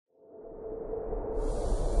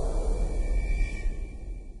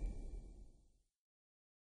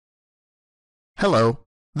Hello,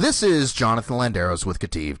 this is Jonathan Landeros with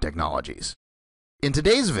KETIV Technologies. In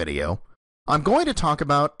today's video, I'm going to talk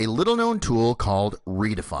about a little-known tool called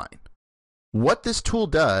Redefine. What this tool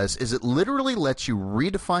does is it literally lets you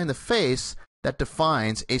redefine the face that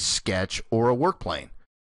defines a sketch or a workplane.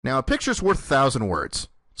 Now, a picture's worth 1,000 words,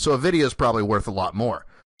 so a video is probably worth a lot more.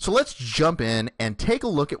 So let's jump in and take a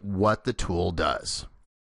look at what the tool does.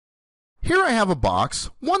 Here I have a box,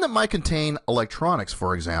 one that might contain electronics,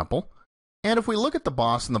 for example. And if we look at the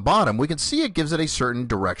box on the bottom, we can see it gives it a certain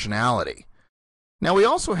directionality. Now we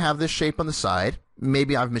also have this shape on the side.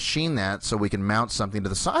 Maybe I've machined that so we can mount something to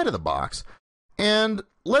the side of the box. And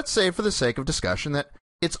let's say, for the sake of discussion, that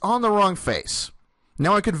it's on the wrong face.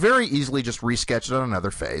 Now I could very easily just resketch it on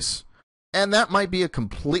another face. And that might be a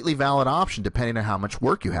completely valid option depending on how much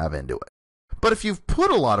work you have into it. But if you've put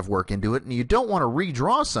a lot of work into it and you don't want to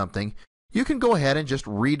redraw something, you can go ahead and just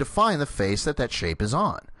redefine the face that shape is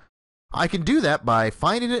on. I can do that by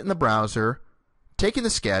finding it in the browser, taking the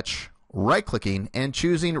sketch, right-clicking, and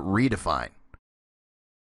choosing Redefine.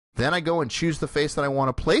 Then I go and choose the face that I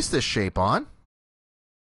want to place this shape on.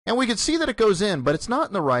 And we can see that it goes in, but it's not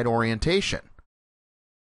in the right orientation.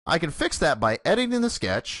 I can fix that by editing the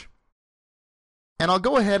sketch. And I'll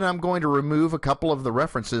go ahead and I'm going to remove a couple of the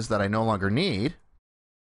references that I no longer need.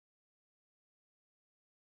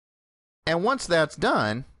 And once that's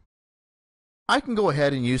done, I can go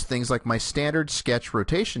ahead and use things like my standard sketch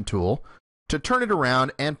rotation tool to turn it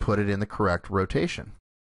around and put it in the correct rotation.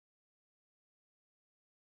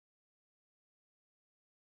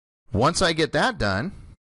 Once I get that done,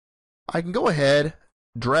 I can go ahead,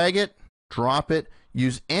 drag it, drop it,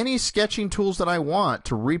 use any sketching tools that I want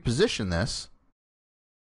to reposition this,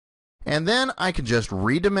 and then I can just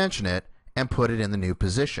redimension it and put it in the new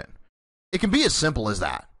position. It can be as simple as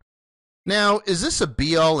that. Now, is this a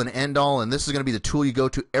be-all and end-all and this is going to be the tool you go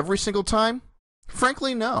to every single time?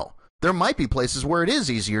 Frankly, no. There might be places where it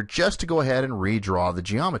is easier just to go ahead and redraw the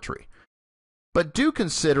geometry. But do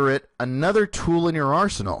consider it another tool in your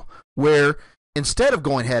arsenal where instead of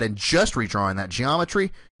going ahead and just redrawing that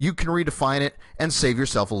geometry, you can redefine it and save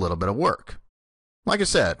yourself a little bit of work. Like I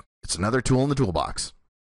said, it's another tool in the toolbox.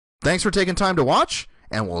 Thanks for taking time to watch,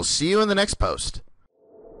 and we'll see you in the next post.